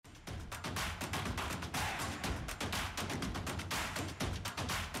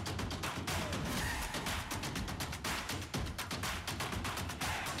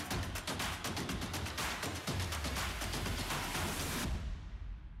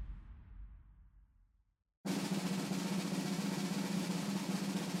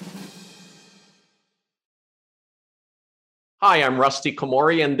Hi, I'm Rusty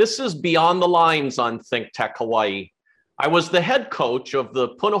Komori, and this is Beyond the Lines on Think Tech Hawaii. I was the head coach of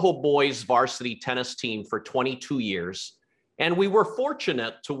the Punahou boys varsity tennis team for 22 years, and we were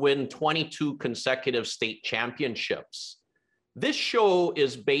fortunate to win 22 consecutive state championships. This show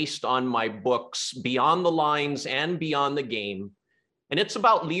is based on my books, Beyond the Lines and Beyond the Game, and it's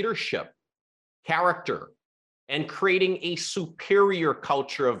about leadership, character, and creating a superior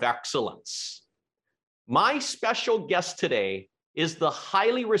culture of excellence. My special guest today is the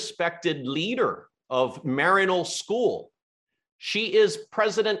highly respected leader of Maryknoll School. She is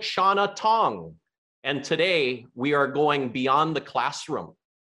President Shauna Tong, and today we are going beyond the classroom.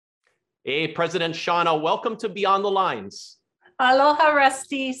 Hey, President Shauna, welcome to Beyond the Lines. Aloha,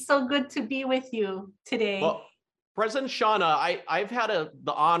 Rusty. So good to be with you today. Well, President Shauna, I've had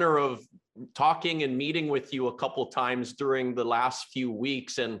the honor of talking and meeting with you a couple times during the last few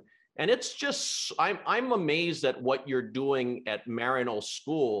weeks, and it's just, I'm amazed at what you're doing at Maryknoll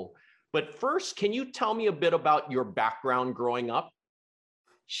School. But first, can you tell me a bit about your background growing up?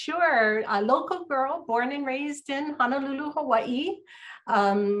 Sure. A local girl born and raised in Honolulu, Hawaii,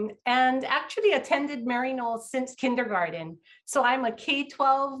 and actually attended Maryknoll since kindergarten. So I'm a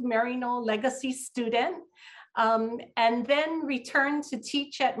K-12 Maryknoll legacy student. And then returned to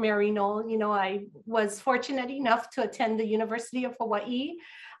teach at Maryknoll. You know, I was fortunate enough to attend the University of Hawaii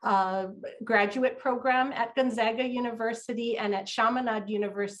graduate program at Gonzaga University and at Chaminade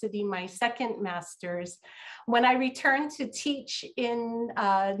University, my second master's. When I returned to teach in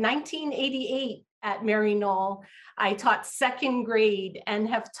 1988 at Maryknoll, I taught second grade and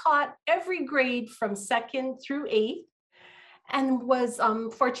have taught every grade from second through eighth, and was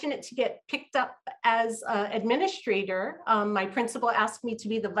fortunate to get picked up as administrator. My principal asked me to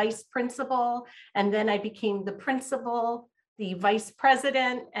be the vice principal, and then I became the principal, the vice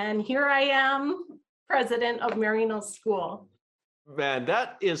president, and here I am, president of Maryknoll School. Man,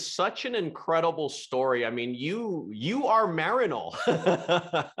 that is such an incredible story. I mean, you are Maryknoll.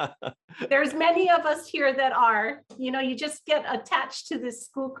 There's many of us here that are. You know, you just get attached to this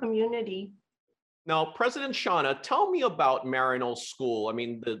school community. Now, President Shauna, tell me about Maryknoll School. I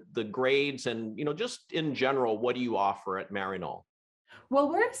mean, the grades and, you know, just in general, what do you offer at Maryknoll? Well,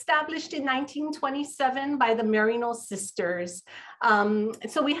 we're established in 1927 by the Maryknoll sisters.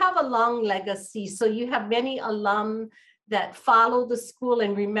 So we have a long legacy. So you have many alum that follow the school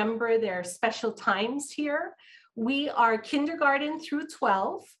and remember their special times here. We are kindergarten through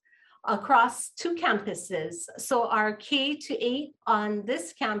 12 across two campuses. So our K to 8 on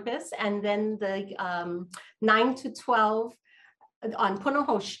this campus, and then the 9 to 12 on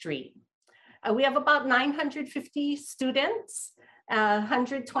Punahou Street. We have about 950 students,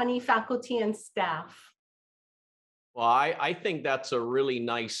 120 faculty and staff. Well, I think that's a really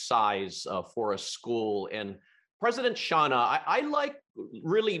nice size for a school. And President Shauna, I like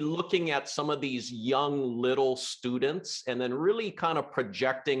really looking at some of these young little students and then really kind of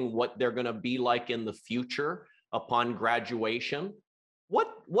projecting what they're going to be like in the future upon graduation.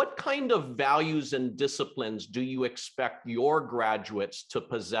 What kind of values and disciplines do you expect your graduates to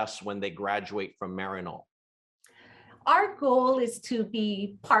possess when they graduate from Maryknoll? Our goal is to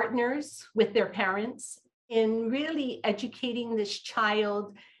be partners with their parents in really educating this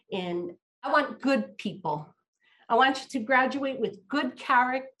child in, I want good people. I want you to graduate with good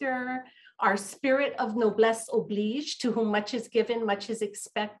character, our spirit of noblesse oblige, to whom much is given, much is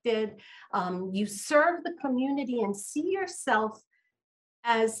expected. You serve the community and see yourself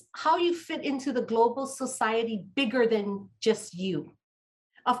as how you fit into the global society bigger than just you.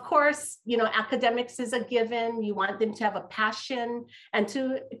 Of course, you know, academics is a given. You want them to have a passion and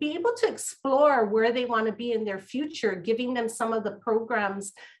to be able to explore where they want to be in their future, giving them some of the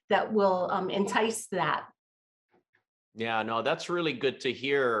programs that will entice that. Yeah, no, that's really good to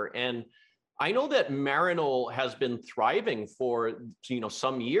hear. And I know that Maryknoll has been thriving for, you know,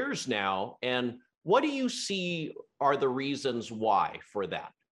 some years now. And what do you see are the reasons why for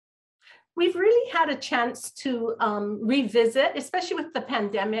that? We've really had a chance to revisit, especially with the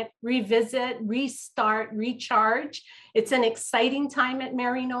pandemic, revisit, restart, recharge. It's an exciting time at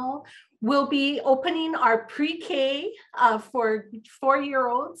Maryknoll. We'll be opening our pre-K for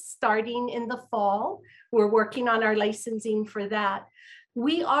 4-year-olds starting in the fall. We're working on our licensing for that.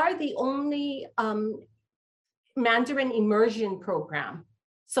 We are the only Mandarin immersion program.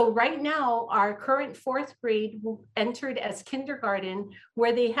 So right now, our current 4th grade entered as kindergarten,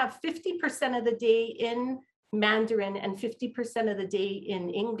 where they have 50% of the day in Mandarin and 50% of the day in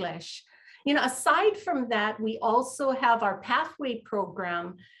English. Aside from that, we also have our Pathway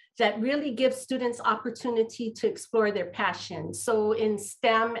program that really gives students opportunity to explore their passions. So in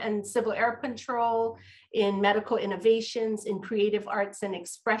STEM and civil air control, in medical innovations, in creative arts and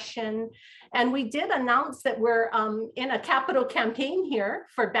expression. And we did announce that we're in a capital campaign here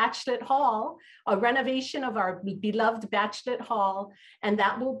for Batchlet Hall, a renovation of our beloved Batchlet Hall, and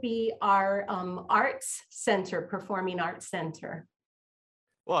that will be our arts center, performing arts center.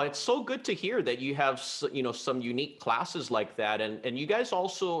 Well, it's so good to hear that you have, some unique classes like that. And you guys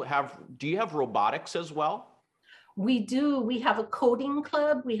also do you have robotics as well? We do. We have a coding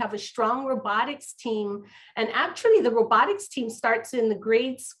club. We have a strong robotics team. And actually the robotics team starts in the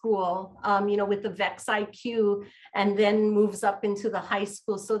grade school, with the VEX IQ, and then moves up into the high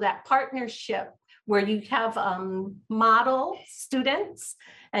school. So that partnership where you have model students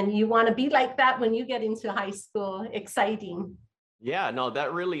and you want to be like that when you get into high school, exciting. Yeah, no,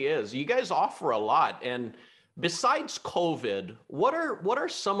 that really is. You guys offer a lot. And besides COVID, what are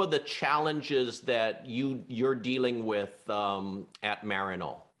some of the challenges that you're dealing with at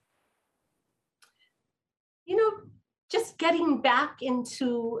Maryknoll? Just getting back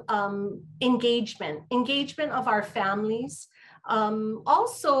into engagement of our families.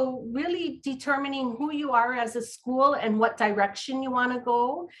 Also really determining who you are as a school and what direction you want to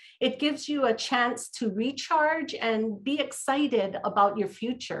go. It gives you a chance to recharge and be excited about your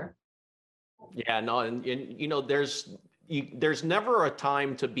future. Yeah, no, and there's never a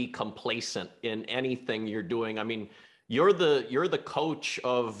time to be complacent in anything you're doing. I mean, you're the coach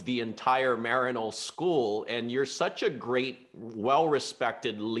of the entire Maryknoll school, and you're such a great,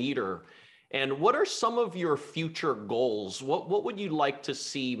 well-respected leader. And what are some of your future goals? What would you like to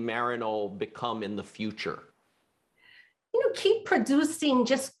see Maryknoll become in the future? Keep producing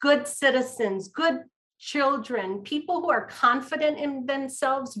just good citizens, good children, people who are confident in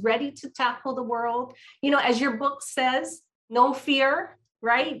themselves, ready to tackle the world. As your book says, no fear,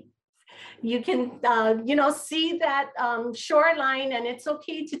 right? You can, see that shoreline, and it's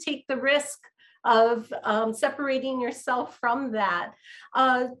okay to take the risk of separating yourself from that.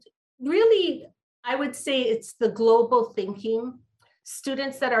 Really, I would say it's the global thinking.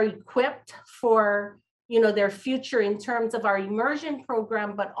 Students that are equipped for their future in terms of our immersion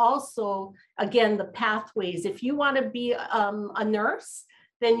program, but also, again, the pathways. If you want to be a nurse,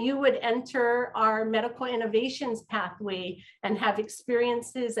 then you would enter our medical innovations pathway and have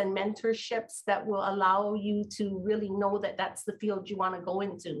experiences and mentorships that will allow you to really know that that's the field you want to go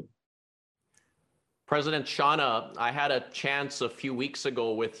into. President Shauna, I had a chance a few weeks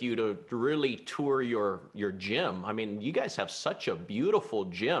ago with you to really tour your gym. I mean, you guys have such a beautiful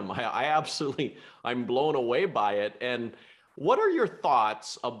gym. I'm blown away by it. And what are your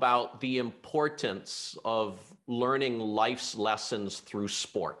thoughts about the importance of learning life's lessons through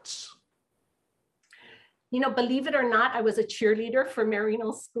sports? Believe it or not, I was a cheerleader for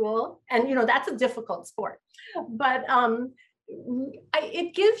Maryknoll School, and that's a difficult sport. But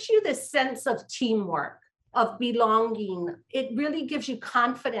it gives you this sense of teamwork, of belonging. It really gives you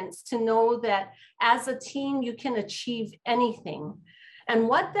confidence to know that as a team, you can achieve anything. And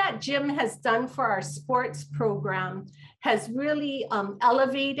what that gym has done for our sports program has really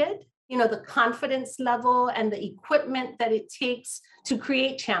elevated, the confidence level and the equipment that it takes to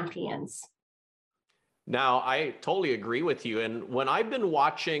create champions. Now, I totally agree with you. And when I've been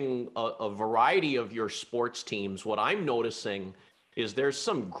watching a variety of your sports teams, what I'm noticing is there's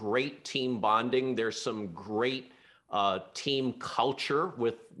some great team bonding. There's some great team culture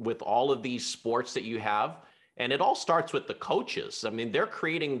with all of these sports that you have. And it all starts with the coaches. I mean, they're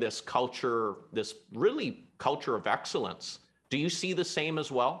creating this culture, this really culture of excellence. Do you see the same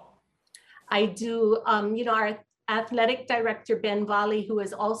as well? I do. Our athletic director, Ben Volley, who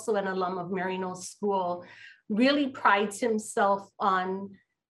is also an alum of Maryknoll School, really prides himself on,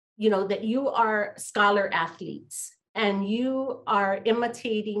 that you are scholar athletes and you are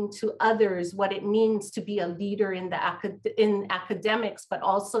imitating to others what it means to be a leader in academics, but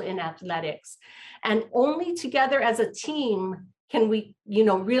also in athletics. And only together as a team can we,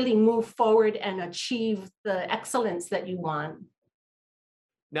 really move forward and achieve the excellence that you want.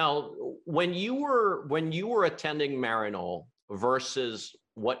 Now, when you were attending Maryknoll versus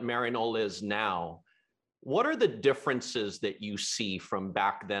what Maryknoll is now, what are the differences that you see from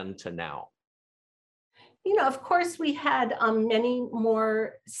back then to now? Of course, we had many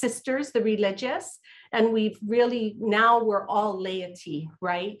more sisters, the religious, and now we're all laity,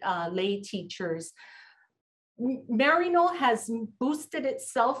 right? Lay teachers. Maryknoll has boosted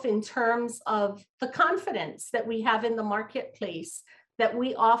itself in terms of the confidence that we have in the marketplace, that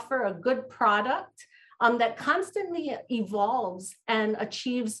we offer a good product, that constantly evolves and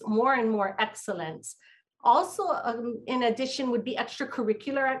achieves more and more excellence. Also, in addition, would be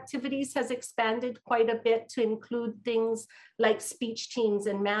extracurricular activities has expanded quite a bit to include things like speech teams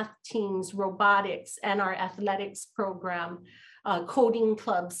and math teams, robotics, and our athletics program, coding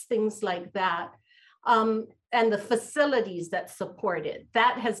clubs, things like that. And the facilities that support it.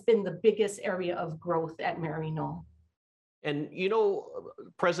 That has been the biggest area of growth at Maryknoll. And you know,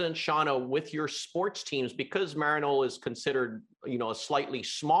 President Shauna, with your sports teams, because Maryknoll is considered, you know, a slightly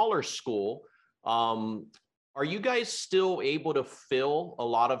smaller school, are you guys still able to fill a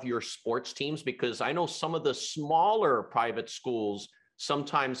lot of your sports teams? Because I know some of the smaller private schools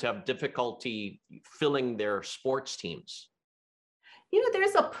sometimes have difficulty filling their sports teams. You know,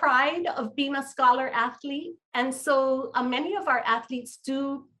 there's a pride of being a scholar athlete. And so many of our athletes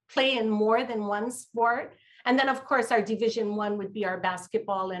do play in more than one sport. And then, of course, our Division I would be our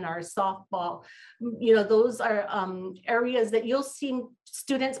basketball and our softball. You know, those are areas that you'll see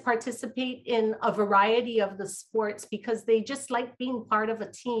students participate in a variety of the sports because they just like being part of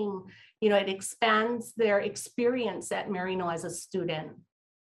a team. You know, it expands their experience at Maryknoll as a student.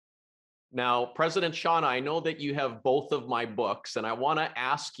 Now, President Shauna, I know that you have both of my books, and I want to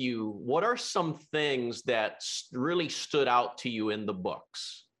ask you, what are some things that really stood out to you in the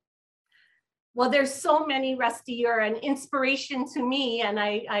books? Well, there's so many, Rusty. You're an inspiration to me, and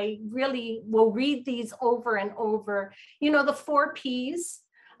I really will read these over and over. You know, the 4 Ps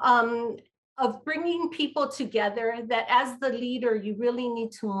of bringing people together, that as the leader, you really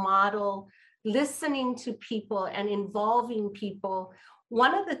need to model listening to people and involving people.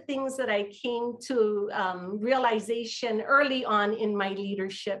 One of the things that I came to realization early on in my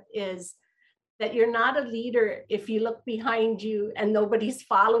leadership is that you're not a leader if you look behind you and nobody's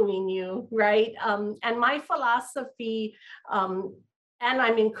following you, right? And my philosophy, and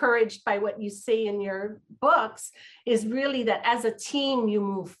I'm encouraged by what you say in your books, is really that as a team, you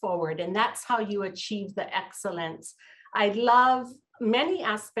move forward, and that's how you achieve the excellence. I love many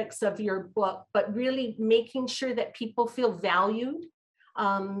aspects of your book, but really making sure that people feel valued,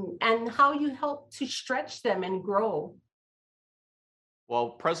 and how you help to stretch them and grow.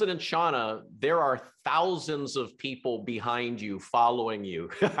 Well, President Shauna, there are thousands of people behind you following you.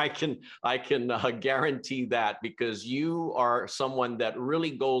 I can guarantee that, because you are someone that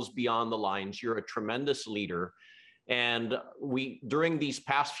really goes beyond the lines. You're a tremendous leader. And during these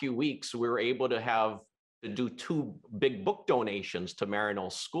past few weeks, we were able to do 2 big book donations to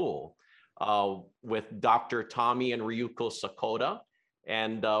Maryknoll School with Dr. Tommy and Ryuko Sakota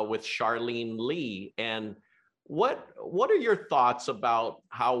and with Charlene Lee. And what are your thoughts about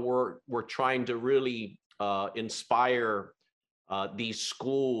how we're trying to really inspire these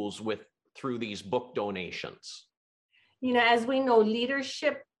schools through these book donations? You know, as we know,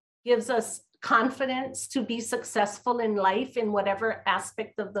 leadership gives us confidence to be successful in life, in whatever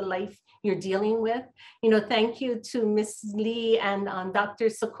aspect of the life you're dealing with. You know, thank you to Ms. Lee and Dr.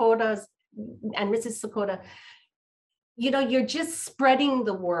 Sakota and Mrs. Sakota. You know, you're just spreading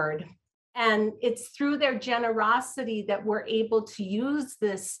the word. And it's through their generosity that we're able to use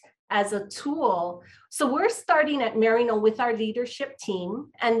this as a tool. So we're starting at Maryknoll with our leadership team,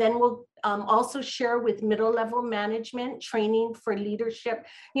 and then we'll also share with middle level management training for leadership.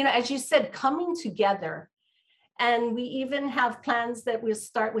 You know, as you said, coming together. And we even have plans that we'll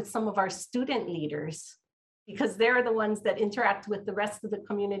start with some of our student leaders, because they're the ones that interact with the rest of the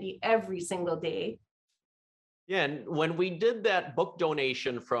community every single day. Yeah, and when we did that book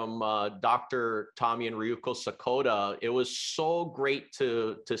donation from Dr. Tommy and Ryuko Sakota, it was so great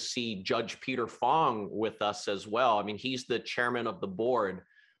to see Judge Peter Fong with us as well. I mean, he's the chairman of the board.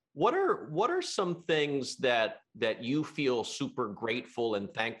 What are some things that you feel super grateful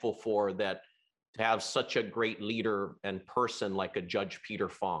and thankful for, that to have such a great leader and person like a Judge Peter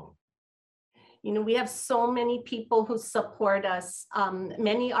Fong? You know, we have so many people who support us.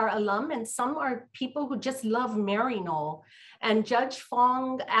 Many are alum, and some are people who just love Maryknoll. And Judge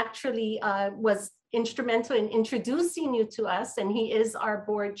Fong actually was instrumental in introducing you to us, and he is our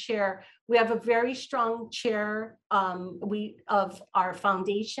board chair. We have a very strong chair of our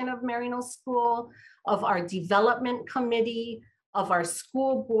foundation of Maryknoll School, of our development committee, of our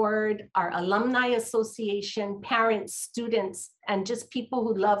school board, our alumni association, parents, students, and just people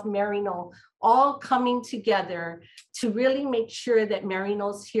who love Maryknoll, all coming together to really make sure that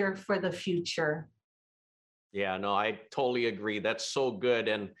Maryknoll's here for the future. Yeah, no, I totally agree. That's so good.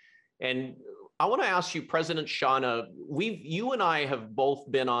 And I want to ask you, President Shauna, you and I have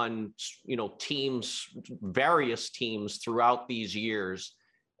both been on, teams, various teams throughout these years.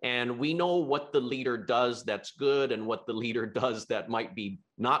 And we know what the leader does that's good and what the leader does that might be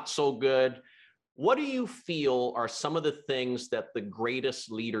not so good. What do you feel are some of the things that the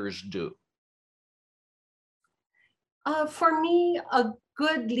greatest leaders do? For me, a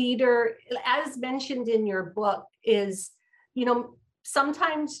good leader, as mentioned in your book, is,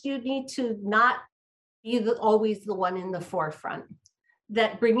 sometimes you need to not be always the one in the forefront,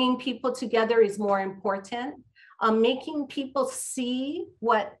 that bringing people together is more important. Making people see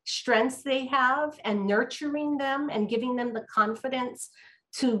what strengths they have and nurturing them and giving them the confidence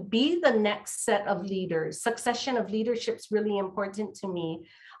to be the next set of leaders. Succession of leadership is really important to me.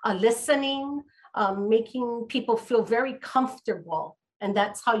 Listening, making people feel very comfortable. And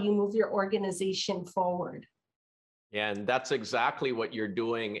that's how you move your organization forward. And that's exactly what you're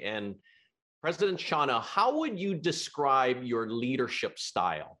doing. And President Shauna, how would you describe your leadership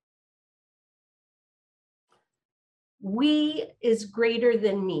style? We is greater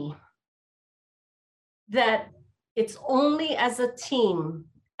than me. That it's only as a team,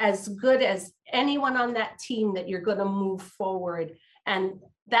 as good as anyone on that team, that you're going to move forward. And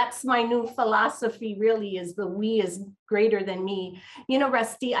that's my new philosophy, really, is the we is greater than me.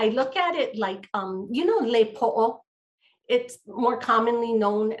 Rusty, I look at it like, lepo'o. It's more commonly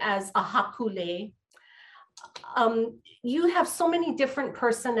known as a hakule. You have so many different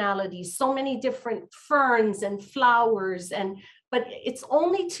personalities, so many different ferns and flowers, but it's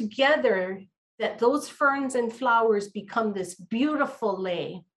only together that those ferns and flowers become this beautiful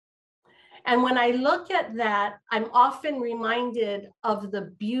lei. And when I look at that, I'm often reminded of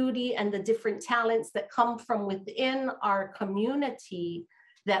the beauty and the different talents that come from within our community,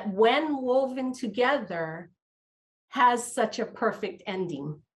 that when woven together has such a perfect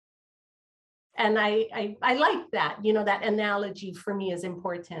ending. And I like that, that analogy for me is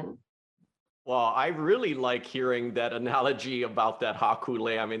important. Well, I really like hearing that analogy about that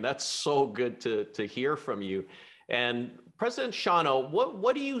hakule. I mean, that's so good to hear from you. And President Shauna,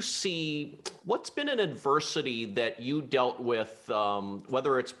 what do you see, what's been an adversity that you dealt with,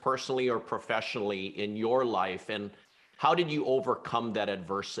 whether it's personally or professionally in your life, and how did you overcome that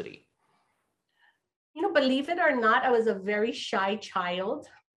adversity? Believe it or not, I was a very shy child,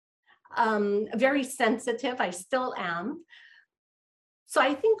 very sensitive. I still am. So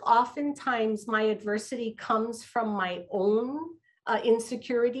I think oftentimes my adversity comes from my own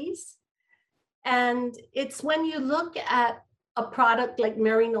insecurities. And it's when you look at a product like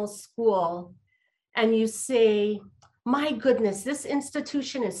Maryknoll School and you say, my goodness, this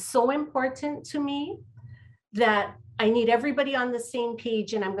institution is so important to me that I need everybody on the same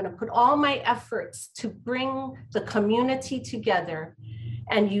page, and I'm going to put all my efforts to bring the community together.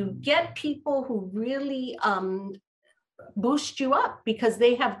 And you get people who really boost you up because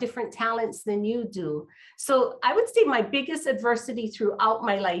they have different talents than you do. So I would say my biggest adversity throughout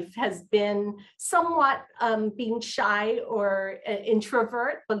my life has been somewhat being shy or an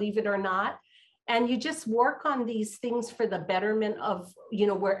introvert, believe it or not. And you just work on these things for the betterment of,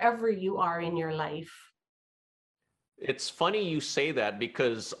 wherever you are in your life. It's funny you say that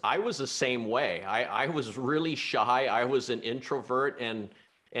because I was the same way. I was really shy. I was an introvert.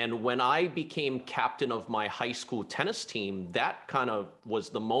 And when I became captain of my high school tennis team, that kind of was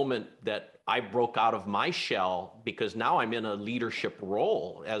the moment that I broke out of my shell, because now I'm in a leadership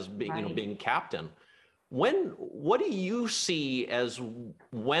role as being captain. What do you see as,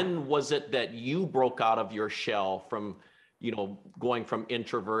 when was it that you broke out of your shell from, going from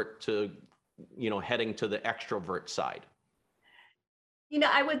introvert to, heading to the extrovert side?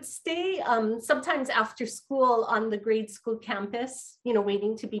 I would stay sometimes after school on the grade school campus,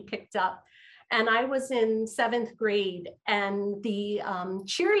 waiting to be picked up. And I was in 7th grade, and the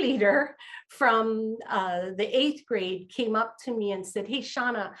cheerleader from the 8th grade came up to me and said, hey,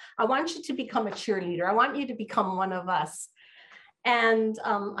 Shauna, I want you to become a cheerleader. I want you to become one of us. And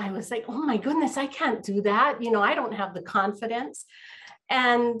I was like, oh my goodness, I can't do that. I don't have the confidence.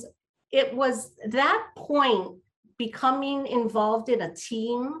 And it was that point, becoming involved in a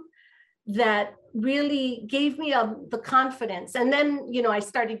team, that really gave me the confidence. And then, I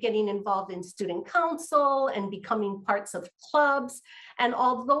started getting involved in student council and becoming parts of clubs. And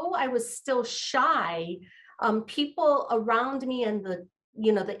although I was still shy, people around me and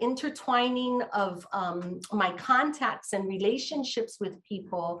the intertwining of my contacts and relationships with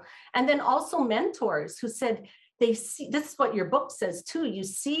people, and then also mentors who said, they see, this is what your book says too, you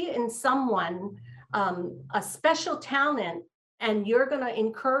see in someone a special talent, and you're going to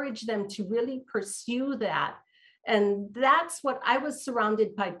encourage them to really pursue that. And that's what I was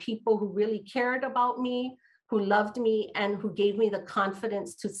surrounded by, people who really cared about me, who loved me, and who gave me the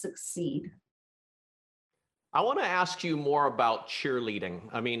confidence to succeed. I want to ask you more about cheerleading.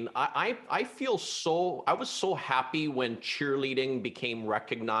 I mean, I feel I was so happy when cheerleading became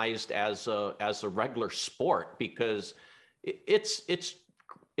recognized as a regular sport because it's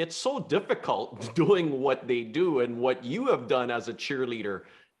it's so difficult doing what they do and what you have done as a cheerleader.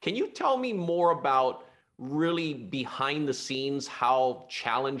 Can you tell me more about really behind the scenes how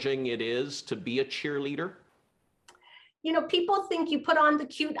challenging it is to be a cheerleader? You know, people think you put on the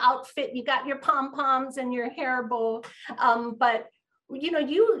cute outfit, you got your pom-poms and your hair bow, but you know,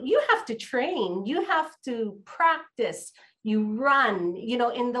 you have to train, you have to practice, you run. You know,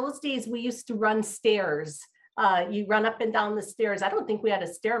 in those days we used to run stairs. You run up and down the stairs. I don't think we had a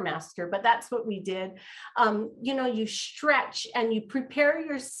stairmaster, but that's what we did. You know, you stretch and you prepare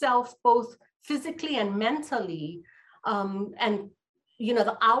yourself both physically and mentally, and you know,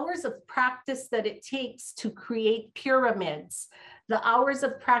 the hours of practice that it takes to create pyramids, the hours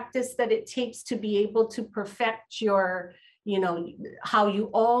of practice that it takes to be able to perfect your, you know, how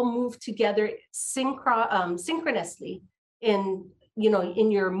you all move together synchronously in, you know, in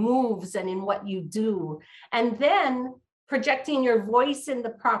your moves and in what you do. And then projecting your voice in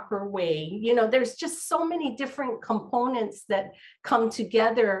the proper way. You know, there's just so many different components that come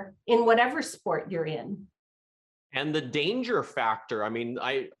together in whatever sport you're in. And the danger factor, I mean,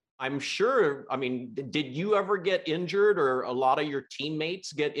 I'm sure, I mean, did you ever get injured or a lot of your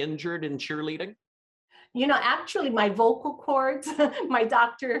teammates get injured in cheerleading? You know, actually my vocal cords, my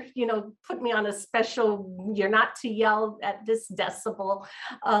doctor, you know, put me on a special, you're not to yell at this decibel.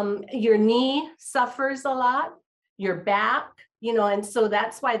 Your knee suffers a lot, your back, you know, and so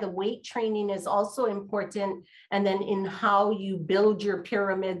that's why the weight training is also important. And then in how you build your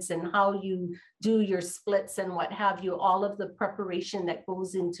pyramids and how you do your splits and what have you, all of the preparation that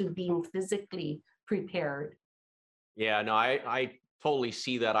goes into being physically prepared. Yeah, no, I totally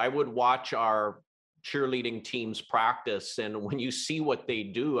see that. I would watch our cheerleading teams practice, and when you see what they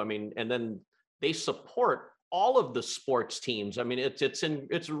do, I mean, and then they support all of the sports teams. I mean,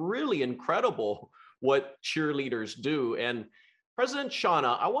 it's really incredible what cheerleaders do. And President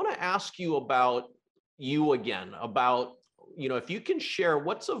Shauna, I want to ask you about you again, about, you know, if you can share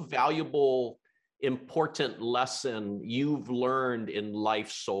what's a valuable, important lesson you've learned in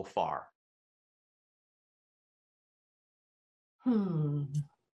life so far. Hmm.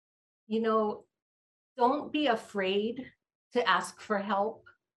 You know, don't be afraid to ask for help.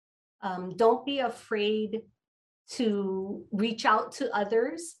 Don't be afraid to reach out to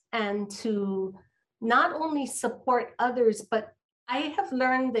others and to not only support others, but I have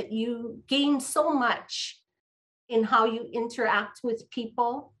learned that you gain so much in how you interact with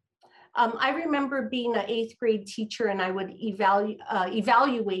people. I remember being an eighth grade teacher and I would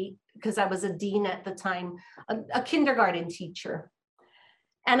evaluate, because I was a dean at the time, a kindergarten teacher.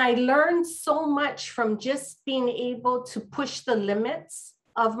 And I learned so much from just being able to push the limits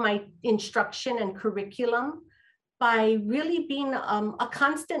of my instruction and curriculum by really being a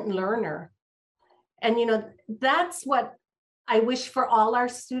constant learner. And, you know, that's what I wish for all our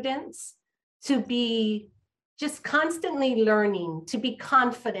students, to be just constantly learning, to be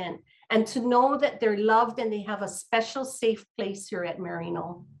confident, and to know that they're loved and they have a special safe place here at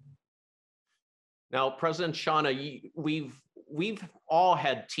Maryknoll. Now, President Shauna, we've all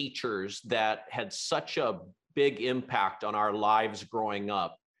had teachers that had such a big impact on our lives growing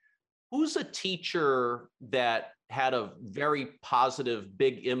up. Who's a teacher that had a very positive,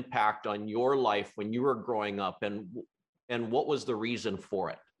 big impact on your life when you were growing up, and what was the reason for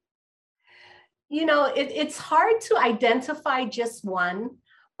it? You know, it's hard to identify just one,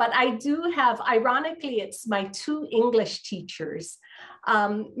 but I do have, ironically, it's my two English teachers.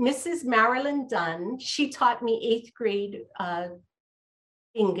 Mrs. Marilyn Dunn, she taught me eighth grade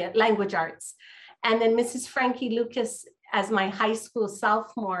English, language arts. And then Mrs. Frankie Lucas as my high school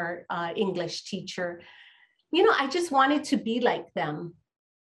sophomore English teacher. You know, I just wanted to be like them.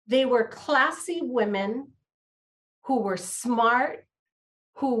 They were classy women who were smart,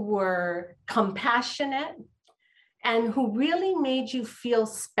 who were compassionate, and who really made you feel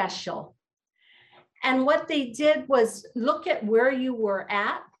special. And what they did was look at where you were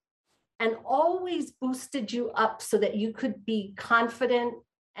at and always boosted you up so that you could be confident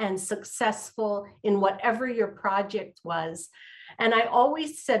and successful in whatever your project was. And I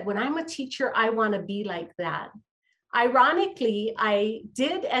always said, when I'm a teacher, I want to be like that. Ironically, I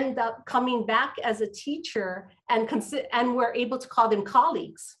did end up coming back as a teacher and were able to call them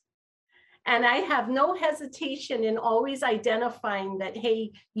colleagues. And I have no hesitation in always identifying that,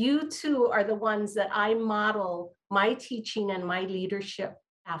 hey, you two are the ones that I model my teaching and my leadership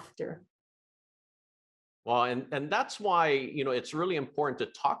after. Well, and that's why, it's really important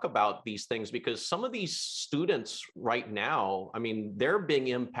to talk about these things, because some of these students right now, I mean, they're being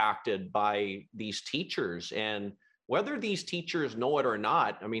impacted by these teachers, and whether these teachers know it or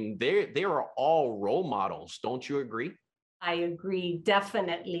not, I mean, they are all role models. Don't you agree? I agree,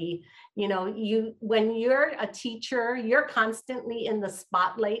 definitely. When you're a teacher, you're constantly in the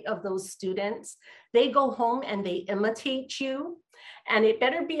spotlight of those students. They go home and they imitate you, and it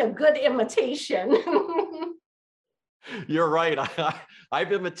better be a good imitation. You're right.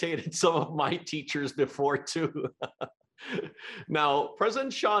 I've imitated some of my teachers before too. Now,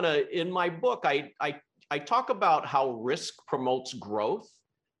 President Shauna, in my book, I talk about how risk promotes growth.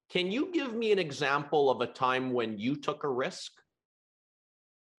 Can you give me an example of a time when you took a risk?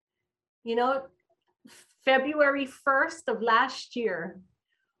 You know, February 1st of last year,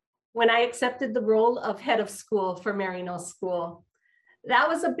 when I accepted the role of head of school for Maryknoll School, that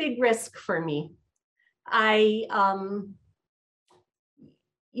was a big risk for me. To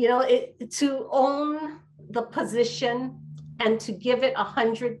own the position and to give it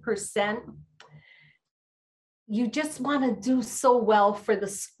 100%, you just want to do so well for the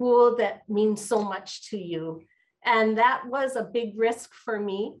school that means so much to you. And that was a big risk for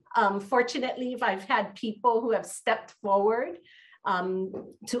me. Fortunately, I've had people who have stepped forward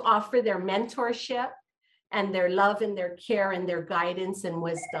to offer their mentorship and their love and their care and their guidance and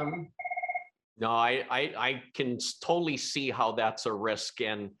wisdom. No, I can totally see how that's a risk,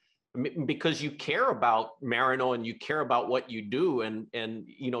 and because you care about Maryknoll and you care about what you do, and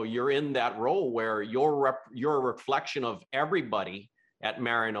you're in that role where you're a reflection of everybody at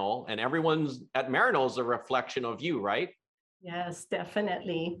Maryknoll, and everyone's at Maryknoll is a reflection of you, right? Yes,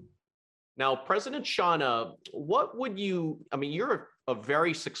 definitely. Now, President Shauna, you're a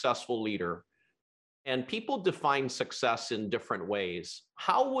very successful leader, and people define success in different ways.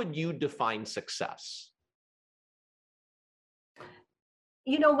 How would you define success?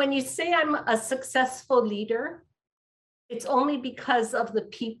 When you say I'm a successful leader, it's only because of the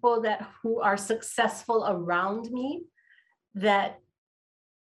people who are successful around me that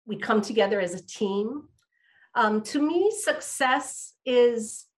we come together as a team. To me, success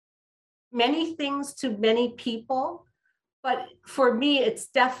is many things to many people, but for me, it's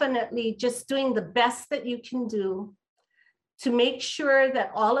definitely just doing the best that you can do to make sure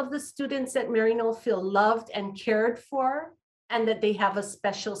that all of the students at Maryknoll feel loved and cared for, and that they have a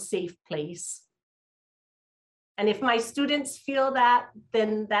special, safe place. And if my students feel that,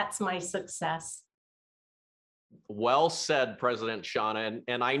 then that's my success. Well said, President Shauna.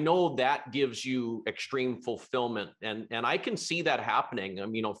 And I know that gives you extreme fulfillment. And I can see that happening,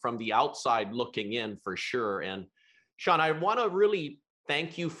 from the outside looking in for sure. And Shauna, I want to really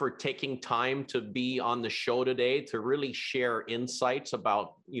thank you for taking time to be on the show today to really share insights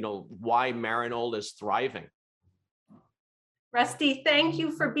about, why Maryknoll is thriving. Rusty, thank you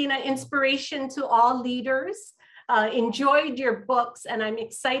for being an inspiration to all leaders. Enjoyed your books, and I'm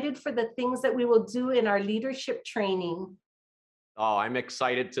excited for the things that we will do in our leadership training. Oh, I'm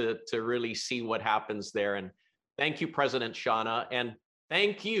excited to really see what happens there. And thank you, President Shauna. And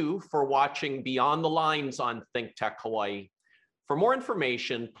thank you for watching Beyond the Lines on Think Tech Hawaii. For more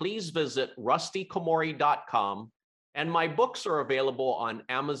information, please visit rustykomori.com, and my books are available on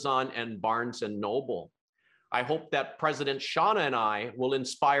Amazon and Barnes & Noble. I hope that President Shauna and I will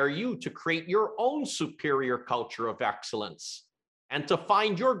inspire you to create your own superior culture of excellence and to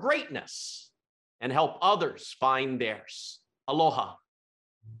find your greatness and help others find theirs. Aloha.